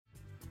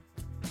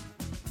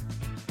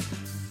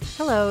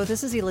Hello,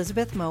 this is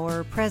Elizabeth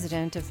Mower,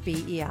 president of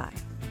BEI.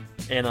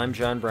 And I'm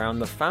John Brown,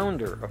 the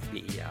founder of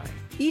BEI.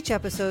 Each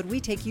episode, we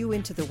take you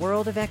into the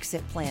world of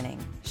exit planning,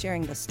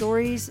 sharing the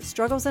stories,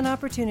 struggles, and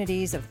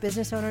opportunities of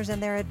business owners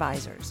and their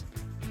advisors.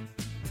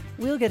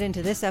 We'll get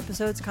into this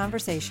episode's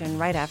conversation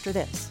right after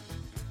this.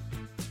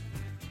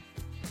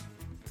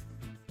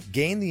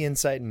 Gain the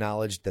insight and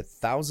knowledge that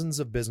thousands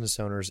of business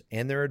owners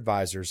and their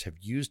advisors have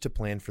used to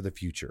plan for the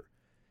future.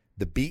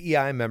 The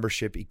BEI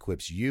membership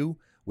equips you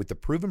with the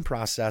proven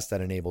process that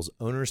enables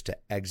owners to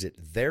exit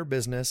their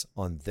business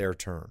on their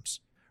terms.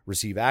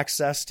 Receive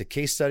access to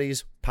case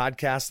studies,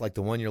 podcasts like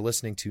the one you're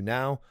listening to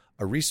now,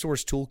 a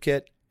resource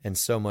toolkit, and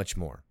so much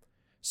more.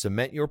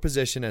 Cement your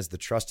position as the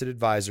trusted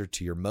advisor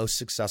to your most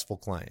successful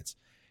clients.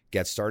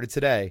 Get started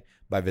today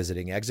by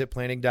visiting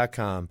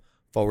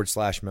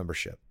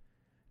exitplanning.com/membership.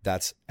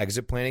 That's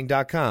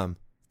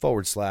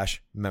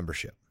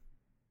exitplanning.com/membership.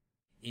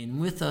 And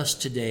with us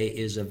today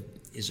is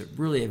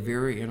really a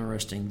very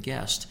interesting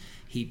guest.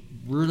 He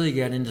really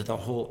got into the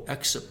whole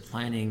exit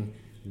planning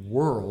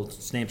world.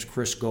 His name's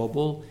Chris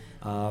Goebel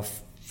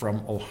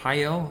from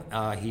Ohio.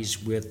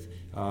 He's with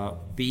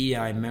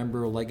BEI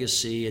member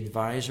Legacy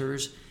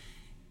Advisors.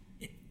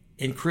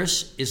 And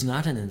Chris is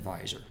not an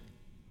advisor.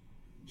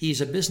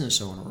 He's a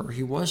business owner, or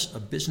he was a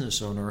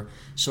business owner,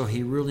 so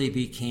he really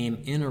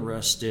became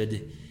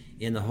interested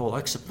in the whole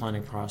exit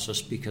planning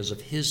process because of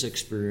his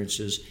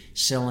experiences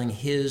selling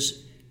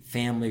his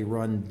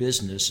family-run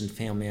business and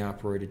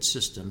family-operated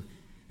system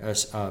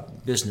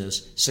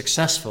business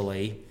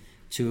successfully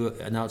to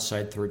an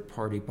outside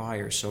third-party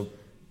buyer. So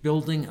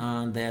building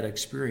on that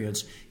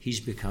experience, he's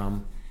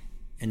become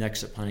an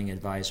exit planning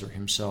advisor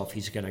himself.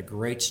 He's got a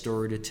great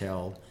story to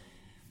tell.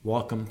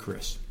 Welcome,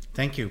 Chris.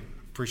 Thank you.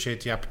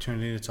 Appreciate the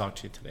opportunity to talk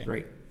to you today.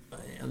 Great.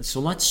 So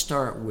let's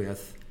start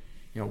with,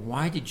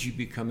 why did you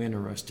become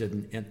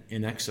interested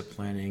in exit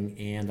planning?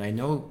 And I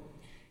know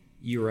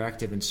you were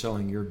active in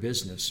selling your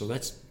business, so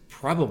that's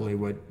probably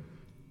what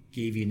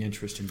gave you an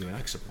interest in doing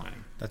exit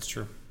planning. That's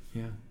true.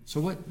 Yeah.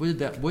 So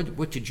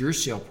what did your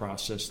sale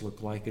process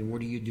look like, and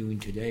what are you doing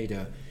today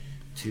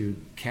to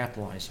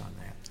capitalize on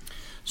that?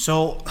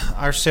 So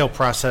our sale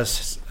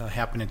process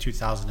happened in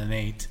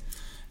 2008,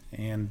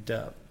 and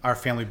our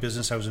family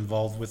business, I was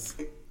involved with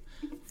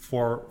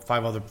 4 or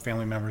 5 other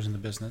family members in the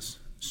business.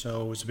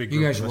 So it was a big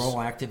group. You guys of were us.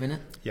 all active in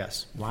it?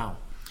 Yes. Wow.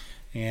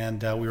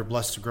 And we were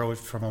blessed to grow it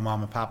from a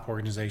mom and pop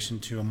organization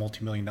to a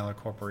multi-million-dollar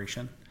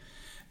corporation.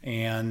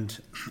 And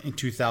in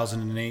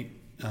 2008,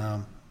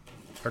 our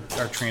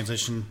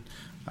transition,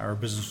 our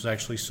business was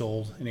actually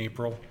sold in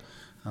April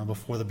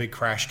before the big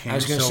crash came. I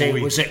was going to say,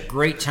 was it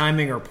great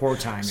timing or poor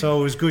timing? So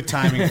it was good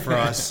timing for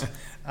us.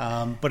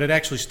 But it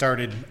actually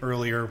started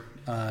earlier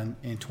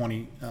in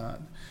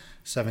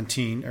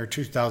 2017 or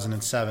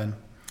 2007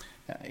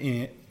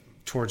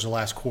 towards the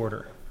last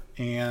quarter.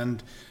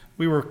 And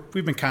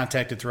we've been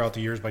contacted throughout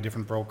the years by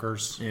different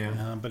brokers,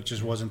 but it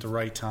just wasn't the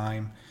right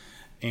time.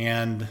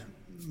 And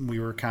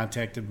we were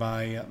contacted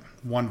by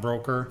one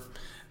broker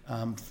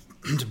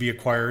to be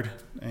acquired,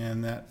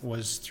 and that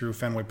was through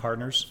Fenway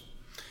Partners.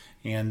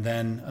 And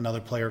then another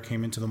player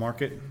came into the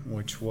market,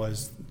 which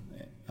was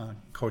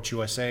Coach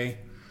USA.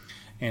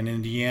 And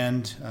in the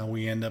end,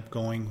 we end up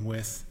going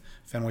with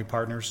Fenway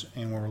Partners,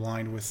 and we're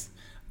aligned with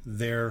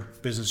their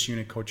business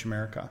unit, Coach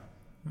America.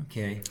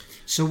 Okay.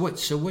 So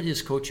what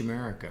is Coach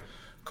America?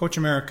 Coach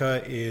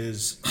America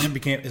is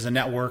a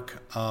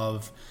network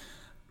of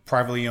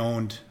privately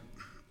owned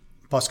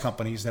bus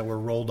companies that were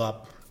rolled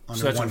up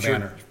under one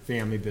banner. Your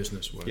family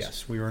business was?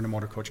 Yes, we were in a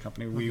motor coach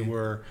company. Okay. We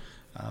were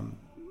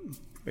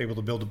able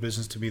to build a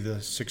business to be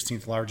the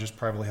 16th largest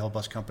privately held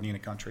bus company in the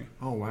country.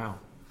 Oh, wow.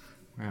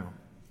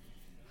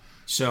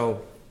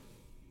 So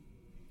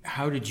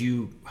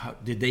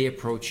did they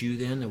approach you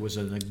then? It was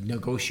a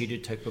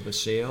negotiated type of a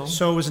sale?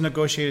 So it was a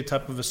negotiated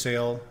type of a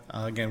sale.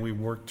 Again, we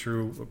worked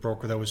through a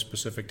broker that was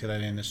specific to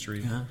that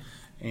industry. Uh-huh.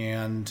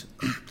 And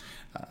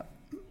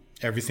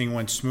everything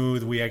went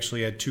smooth. We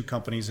actually had 2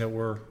 companies that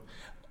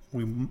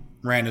we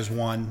ran as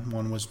one.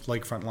 One was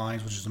Lakefront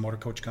Lines, which is a motor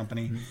coach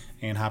company, mm-hmm.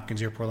 and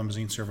Hopkins Airport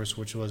Limousine Service,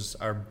 which was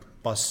our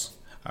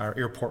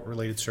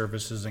airport-related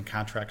services and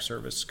contract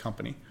service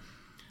company.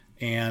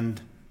 And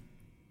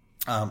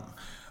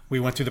we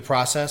went through the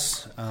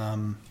process.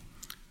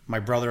 My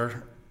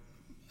brother,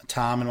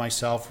 Tom, and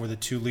myself were the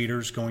 2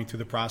 leaders going through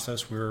the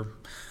process. We were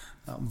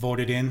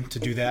voted in to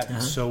do that. Uh-huh.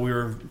 So we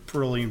were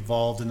really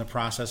involved in the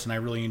process, and I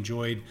really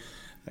enjoyed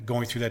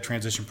going through that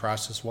transition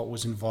process, what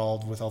was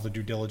involved with all the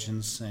due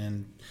diligence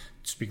and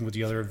speaking with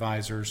the other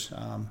advisors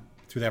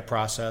through that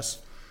process.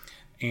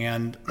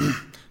 And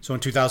so in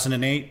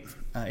 2008,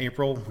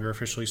 April, we were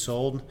officially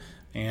sold,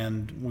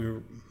 and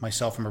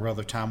myself and my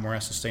brother Tom were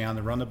asked to stay on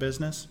to run the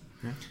business.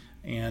 Okay.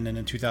 And then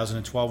in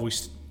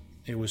 2012,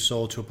 it was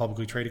sold to a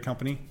publicly traded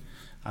company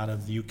out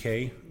of the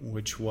UK,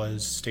 which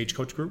was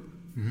Stagecoach Group,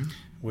 mm-hmm.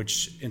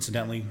 which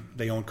incidentally,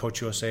 they own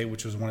Coach USA,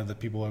 which was one of the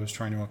people I was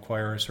trying to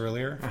acquire us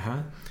earlier.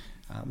 Uh-huh.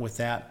 With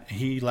that,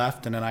 he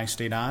left, and then I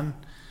stayed on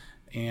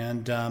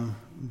and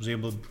was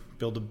able to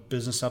build a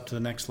business up to the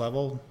next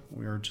level.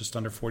 We were just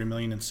under $40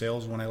 million in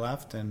sales when I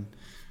left, and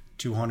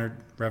 200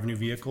 revenue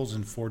vehicles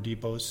and 4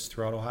 depots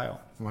throughout Ohio.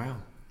 Wow.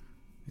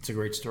 It's a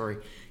great story.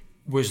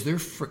 Was there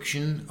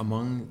friction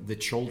among the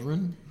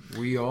children?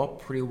 Were you all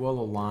pretty well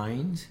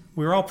aligned?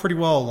 We were all pretty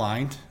well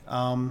aligned.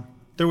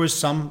 There was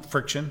some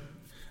friction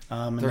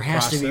in there the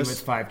has process. to be with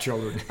 5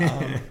 children.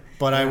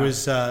 But I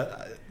was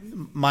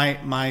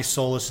my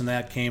solace in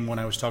that came when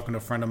I was talking to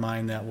a friend of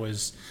mine that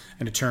was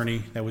an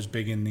attorney that was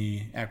big in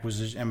the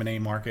acquisition M&A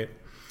market,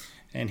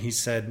 and he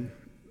said,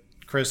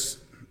 "Chris,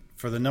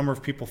 for the number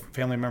of people,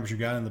 family members you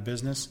got in the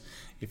business,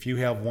 if you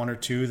have 1 or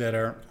 2 that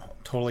are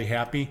totally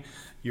happy,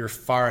 you're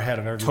far ahead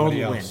of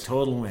everybody else."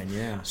 Total win,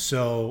 yeah.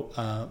 So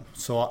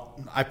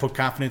I put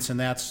confidence in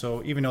that.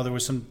 So even though there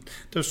was some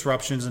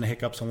disruptions and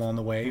hiccups along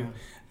the way,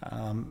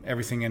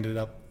 everything ended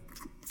up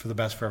for the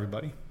best for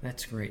everybody.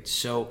 That's great.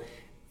 So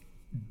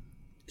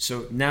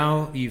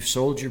now you've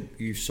sold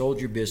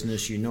your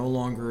business. You're no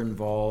longer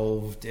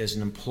involved as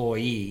an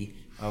employee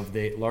of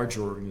the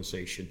larger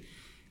organization.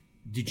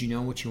 Did you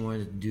know what you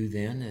wanted to do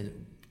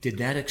then? Did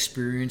that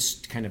experience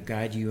kind of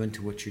guide you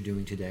into what you're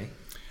doing today?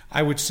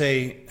 I would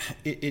say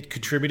it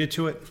contributed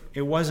to it.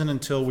 It wasn't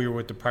until we were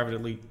with the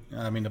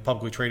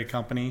publicly traded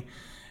company,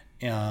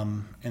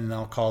 and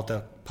I'll call it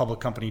the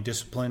public company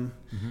discipline,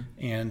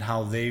 and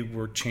how they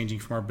were changing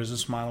from our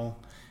business model.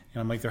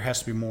 And I'm like, there has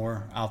to be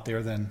more out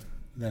there than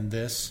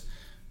this.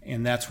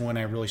 And that's when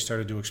I really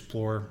started to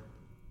explore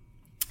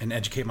and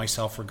educate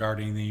myself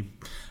regarding the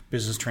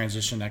business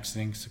transition,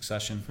 exiting,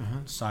 succession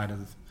side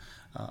of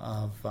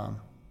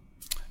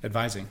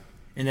advising.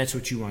 And that's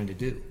what you wanted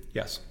to do.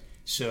 Yes.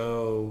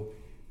 So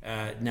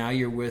now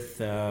you're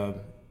with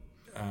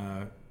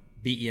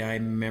BEI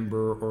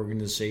member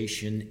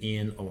organization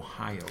in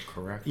Ohio,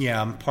 correct?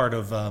 Yeah, I'm part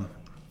of,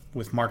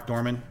 with Mark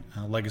Dorman,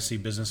 Legacy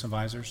Business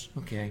Advisors.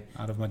 Okay.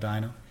 Out of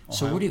Medina, Ohio.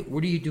 So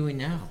what are you doing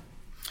now?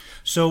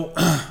 So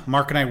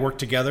Mark and I work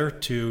together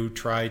to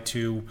try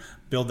to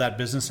build that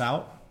business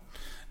out,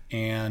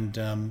 and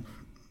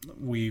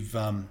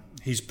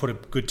he's put a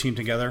good team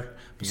together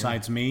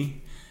besides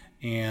me,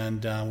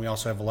 and we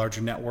also have a larger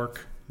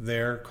network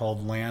there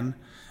called LAN,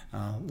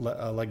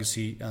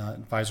 Legacy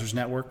Advisors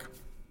Network,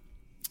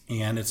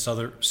 and it's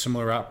other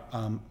similar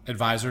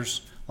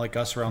advisors like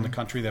us around the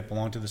country that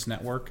belong to this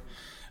network.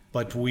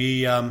 But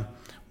we're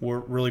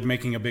really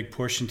making a big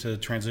push into the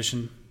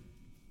transition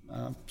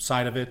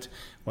side of it,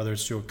 whether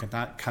it's through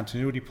a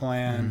continuity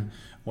plan,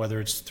 whether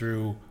it's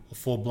through a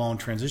full-blown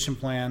transition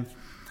plan.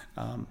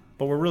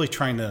 But we're really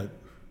trying to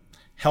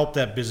help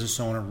that business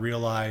owner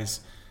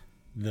realize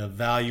the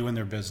value in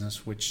their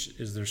business, which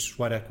is their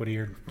sweat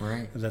equity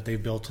that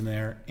they've built in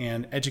there,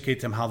 and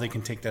educate them how they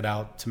can take that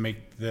out to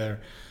make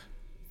their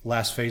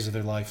last phase of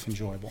their life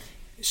enjoyable.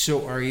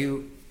 So are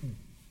you,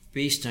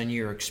 based on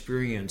your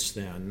experience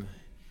then,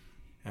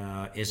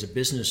 as a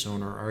business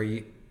owner,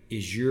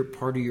 is your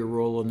part of your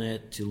role in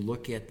that to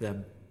look at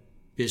the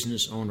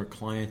business owner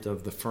client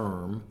of the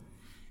firm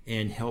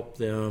and help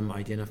them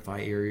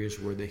identify areas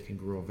where they can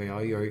grow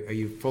value? Are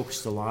you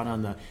focused a lot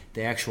on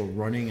the actual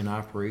running and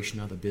operation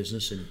of the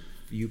business, and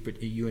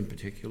you in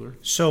particular?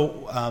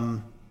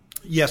 So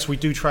yes, we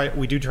do try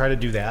to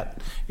do that.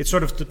 It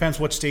sort of depends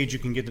what stage you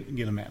can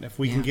get them at. If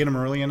we can get them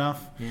early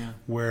enough,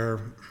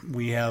 where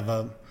we have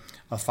a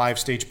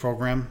 5-stage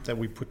program that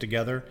we put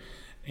together,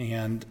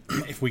 and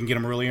if we can get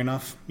them early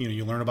enough,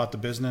 you learn about the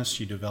business,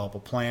 you develop a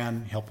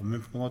plan, help them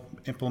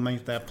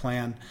implement that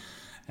plan,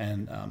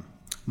 and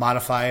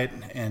modify it,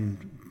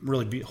 and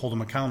really hold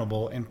them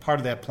accountable. And part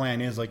of that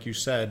plan is, like you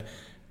said,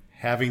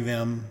 having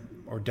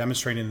them or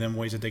demonstrating to them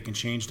ways that they can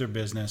change their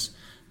business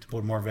to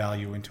put more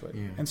value into it.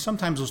 Yeah. And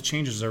sometimes those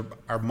changes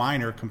are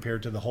minor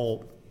compared to the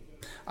whole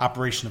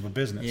operation of a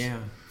business. Yeah.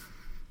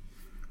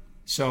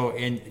 So,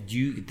 and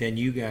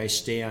you guys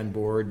stay on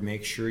board,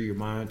 make sure you're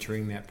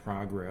monitoring that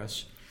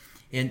progress.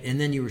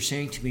 And then you were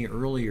saying to me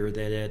earlier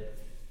that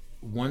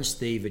once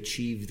they've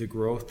achieved the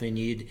growth they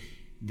need,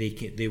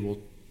 they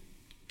will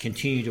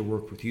continue to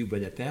work with you,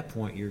 but at that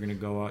point you're going to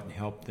go out and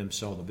help them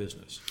sell the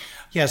business.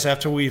 Yes,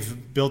 after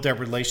we've built that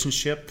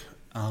relationship,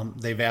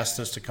 they've asked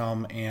us to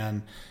come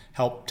and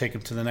help take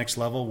them to the next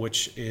level,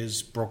 which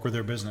is broker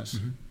their business.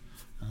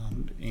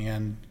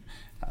 And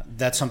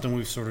that's something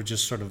we've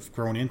sort of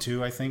grown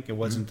into. I think it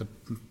wasn't the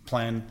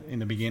plan in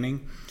the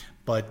beginning,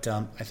 but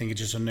I think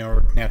it's just a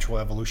natural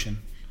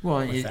evolution.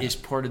 Well, it's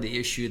part of the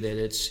issue that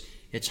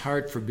it's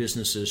hard for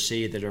businesses,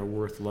 say, that are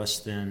worth less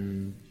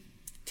than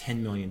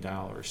 $10 million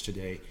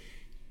today,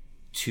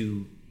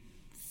 to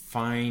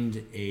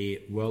find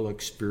a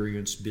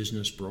well-experienced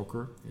business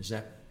broker. Is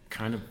that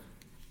kind of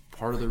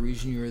part of the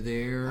reason you're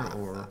there,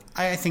 or?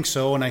 I think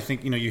so, and I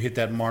think you hit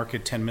that mark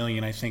at 10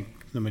 million. I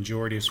think the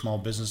majority of small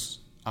business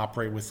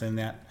operate within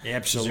that.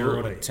 Absolutely.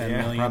 0 to 10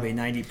 million. Probably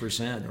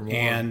 90% or more.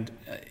 And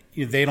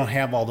they don't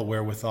have all the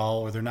wherewithal,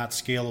 or they're not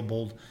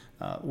scalable,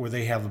 where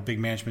they have a big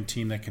management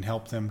team that can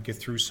help them get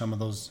through some of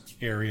those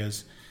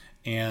areas.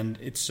 And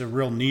it's a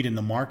real need in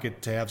the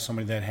market to have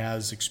somebody that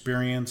has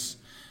experience,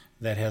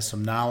 that has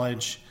some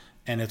knowledge,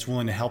 and it's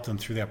willing to help them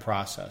through that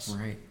process.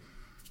 Right.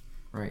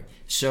 Right.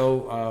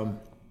 So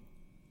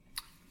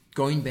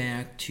going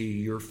back to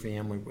your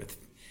family,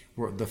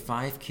 were the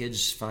 5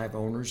 kids 5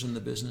 owners in the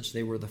business?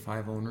 They were the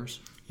 5 owners?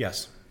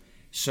 Yes.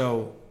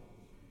 So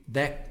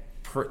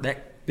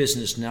that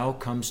business now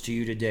comes to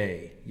you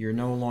today. You're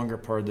no longer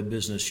part of the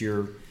business.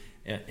 You're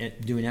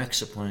doing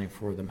exit planning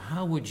for them.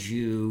 How would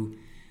you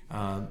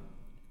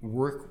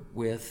work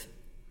with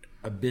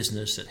a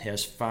business that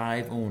has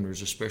 5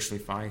 owners, especially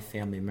 5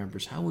 family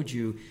members? How would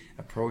you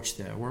approach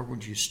that? Where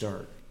would you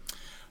start?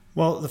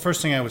 Well, the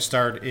first thing I would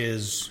start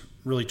is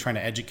really trying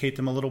to educate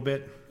them a little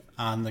bit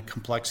on the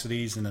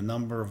complexities and the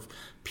number of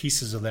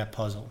pieces of that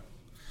puzzle.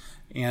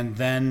 And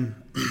then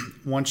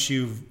once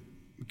you've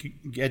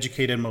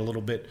educated them a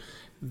little bit,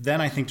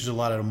 then I think there's a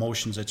lot of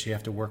emotions that you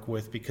have to work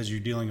with, because you're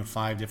dealing with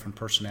 5 different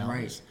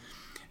personalities.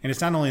 Right. And it's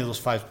not only those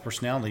 5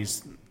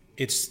 personalities,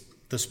 it's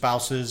the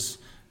spouses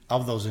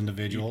of those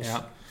individuals.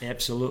 Yeah,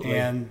 absolutely.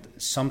 And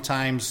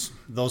sometimes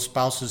those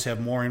spouses have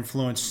more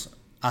influence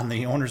on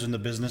the owners in the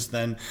business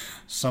than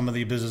some of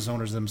the business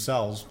owners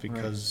themselves,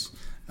 because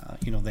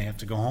they have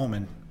to go home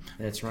and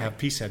That's right. have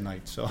peace at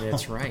night. So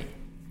That's right.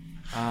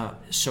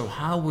 So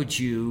how would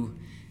you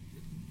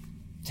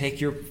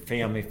take your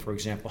family, for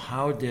example?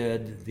 How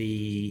did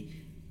the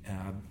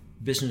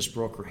business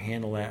broker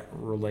handle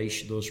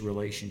those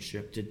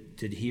relationships?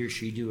 Did he or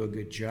she do a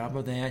good job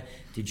of that?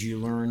 Did you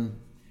learn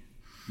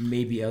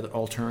maybe other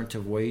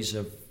alternative ways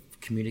of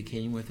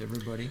communicating with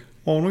everybody?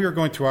 Well, when we were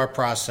going through our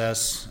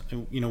process,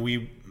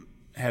 we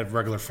had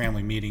regular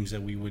family meetings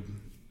that we would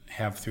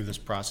have through this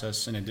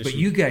process. In addition, but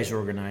you guys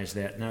organized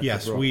that, not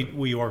yes, the broker.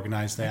 we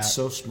organized that. That's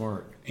so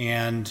smart.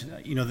 And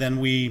then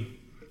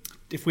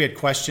if we had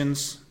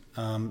questions,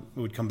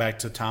 we would come back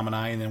to Tom and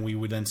I, and then we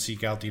would then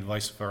seek out the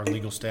advice of our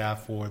legal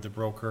staff or the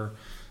broker,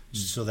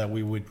 so that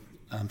we would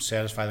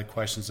satisfy the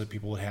questions that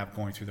people would have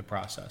going through the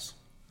process.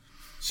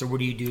 So what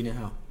do you do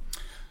now?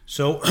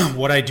 So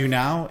what I do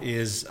now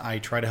is I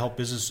try to help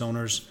business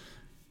owners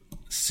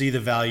see the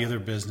value of their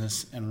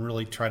business and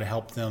really try to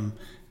help them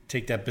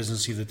take that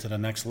business either to the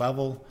next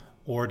level,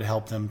 or to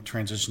help them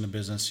transition the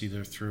business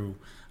either through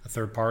a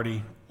third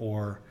party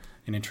or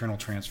an internal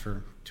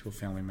transfer to a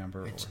family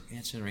member. That's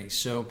interesting.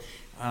 So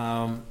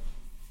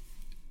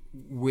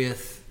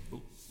with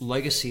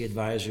Legacy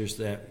Advisors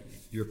that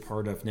you're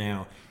part of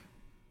now,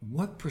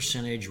 what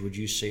percentage would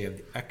you say of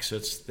the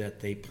exits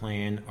that they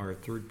plan are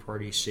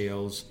third-party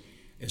sales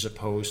as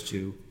opposed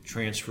to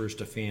transfers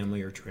to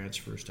family or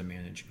transfers to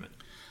management?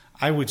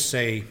 I would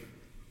say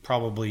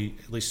probably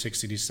at least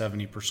 60 to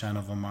 70%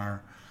 of them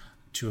are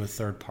to a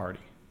third party.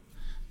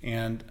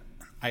 And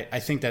I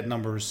think that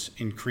number's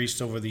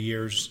increased over the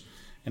years,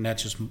 and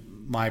that's just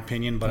my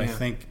opinion, but I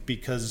think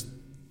because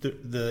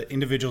the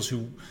individuals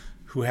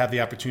who have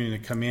the opportunity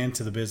to come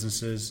into the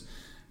businesses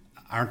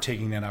aren't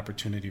taking that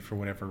opportunity for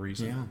whatever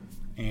reason.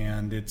 Yeah.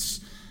 And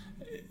it's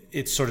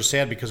sort of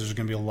sad, because there's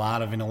going to be a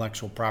lot of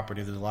intellectual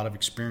property, there's a lot of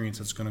experience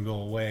that's going to go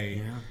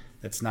away,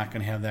 that's not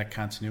going to have that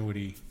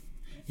continuity.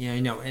 Yeah, I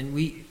know.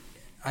 And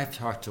I've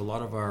talked to a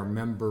lot of our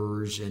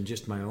members, and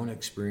just my own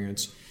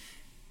experience,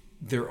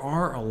 there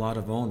are a lot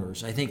of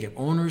owners. I think if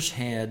owners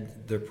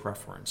had their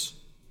preference,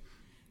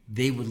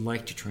 they would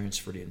like to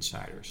transfer to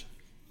insiders.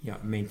 Yeah,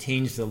 it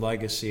maintains the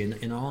legacy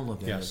and all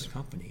of that as a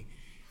company.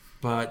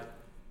 But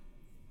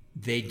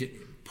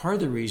part of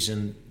the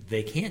reason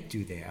they can't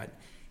do that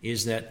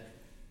is that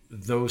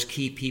those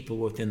key people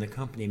within the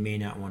company may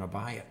not want to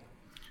buy it.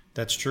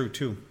 That's true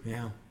too.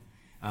 Yeah.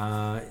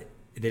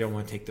 They don't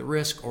want to take the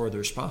risk, or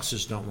their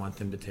spouses don't want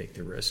them to take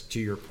the risk, to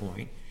your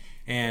point.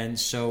 And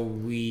so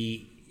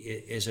we,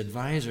 as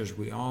advisors,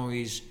 we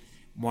always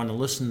want to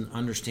listen,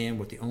 understand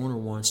what the owner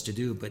wants to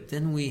do, but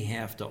then we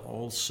have to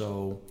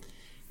also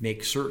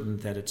make certain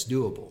that it's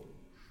doable.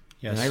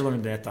 Yes. And I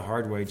learned that the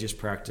hard way, just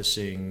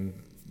practicing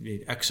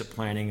exit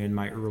planning in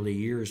my early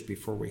years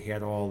before we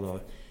had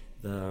all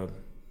the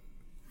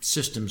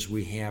systems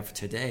we have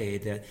today.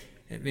 That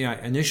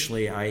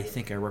initially, I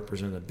think I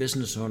represented a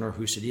business owner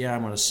who said, "Yeah,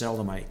 I'm going to sell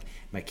to my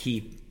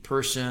key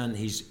person.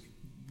 He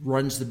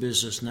runs the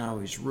business now.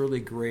 He's really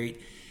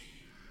great.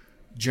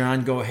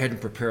 John, go ahead and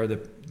prepare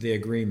the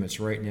agreements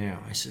right now."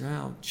 I said,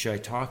 "Well, should I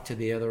talk to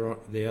the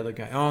other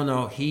guy?" "Oh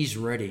no, he's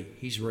ready.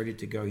 He's ready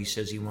to go. He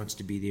says he wants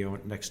to be the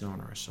next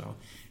owner." So,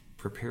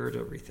 prepared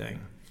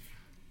everything.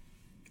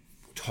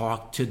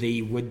 Talk to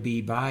the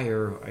would-be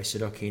buyer. I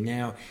said, "Okay,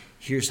 now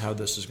here's how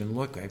this is going to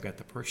look. I've got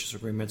the purchase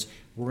agreements.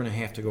 We're going to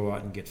have to go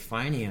out and get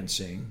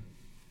financing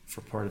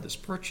for part of this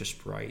purchase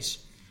price."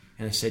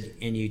 And I said,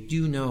 "And you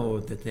do know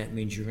that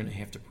means you're going to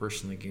have to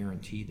personally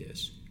guarantee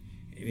this.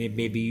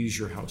 Maybe use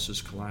your house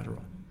as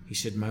collateral." He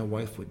said, "My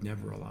wife would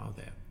never allow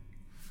that."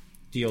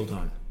 Deal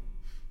done.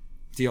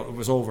 Deal. It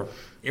was over.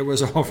 It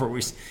was over.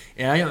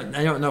 And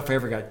I don't know if I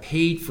ever got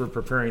paid for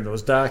preparing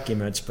those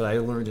documents, but I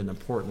learned an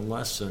important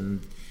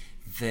lesson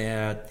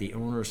that the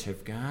owners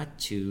have got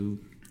to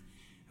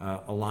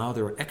allow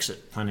their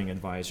exit planning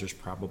advisors,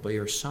 probably,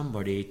 or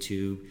somebody,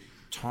 to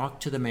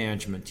talk to the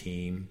management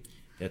team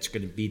that's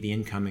going to be the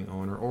incoming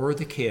owner, or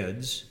the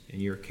kids in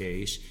your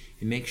case,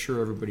 and make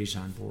sure everybody's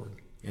on board.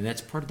 And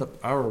that's part of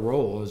our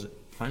role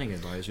planning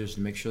advisors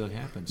to make sure that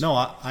happens. No,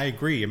 I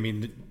agree. I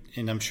mean,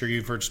 and I'm sure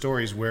you've heard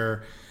stories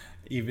where,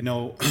 even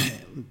though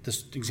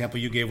this example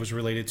you gave was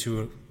related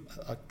to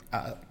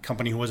a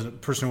company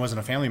person who wasn't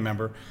a family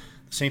member,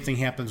 the same thing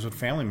happens with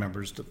family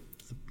members.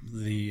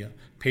 The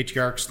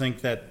patriarchs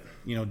think that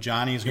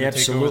Johnny is going to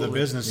take over the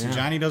business, and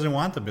Johnny doesn't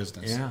want the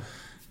business. Yeah.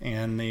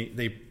 And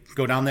they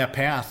go down that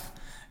path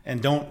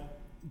and don't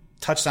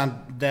touch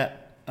on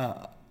that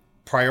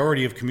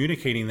priority of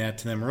communicating that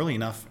to them early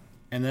enough,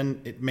 and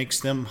then it makes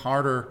them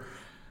harder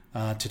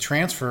to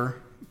transfer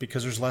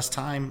because there's less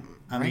time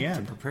on the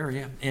end to prepare.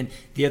 Yeah, and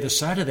the other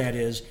side of that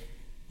is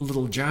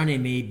little Johnny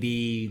may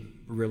be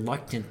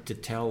reluctant to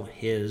tell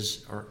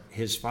his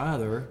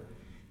father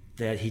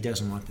that he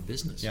doesn't want the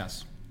business.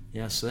 Yes.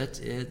 Yeah, so that's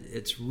it.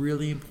 It's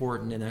really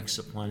important in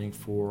exit planning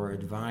for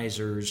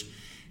advisors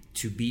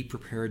to be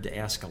prepared to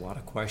ask a lot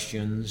of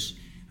questions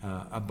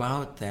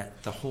about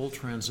the whole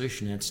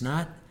transition. It's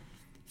not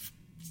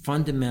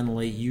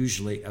fundamentally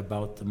usually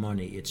about the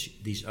money. It's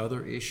these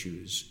other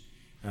issues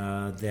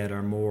that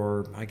are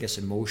more, I guess,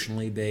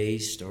 emotionally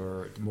based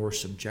or more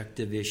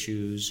subjective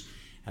issues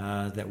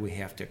that we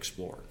have to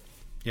explore.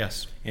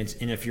 Yes. And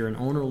if you're an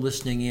owner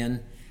listening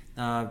in,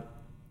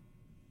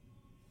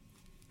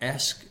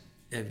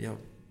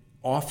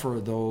 offer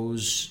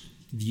those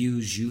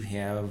views you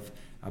have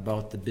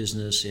about the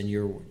business and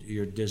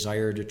your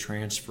desire to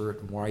transfer it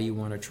and why you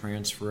want to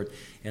transfer it,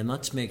 and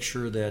let's make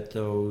sure that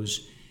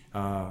those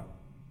are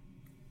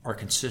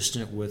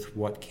consistent with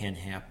what can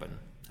happen,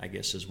 I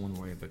guess is one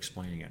way of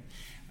explaining it.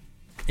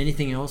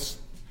 Anything else?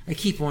 I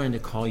keep wanting to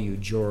call you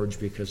George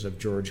because of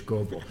George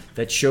Gobel.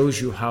 That shows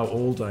you how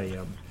old I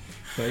am.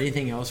 But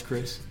anything else,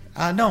 Chris?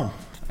 No.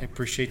 I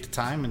appreciate the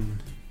time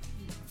and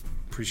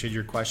appreciate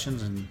your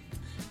questions, and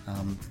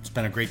it's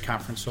been a great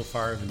conference so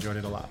far. I've enjoyed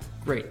it a lot.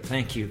 Great.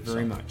 Thank you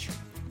very much.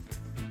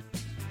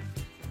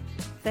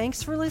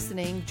 Thanks for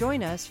listening.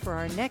 Join us for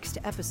our next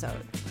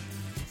episode.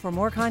 For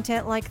more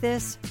content like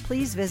this,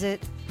 please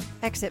visit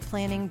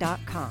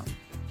exitplanning.com.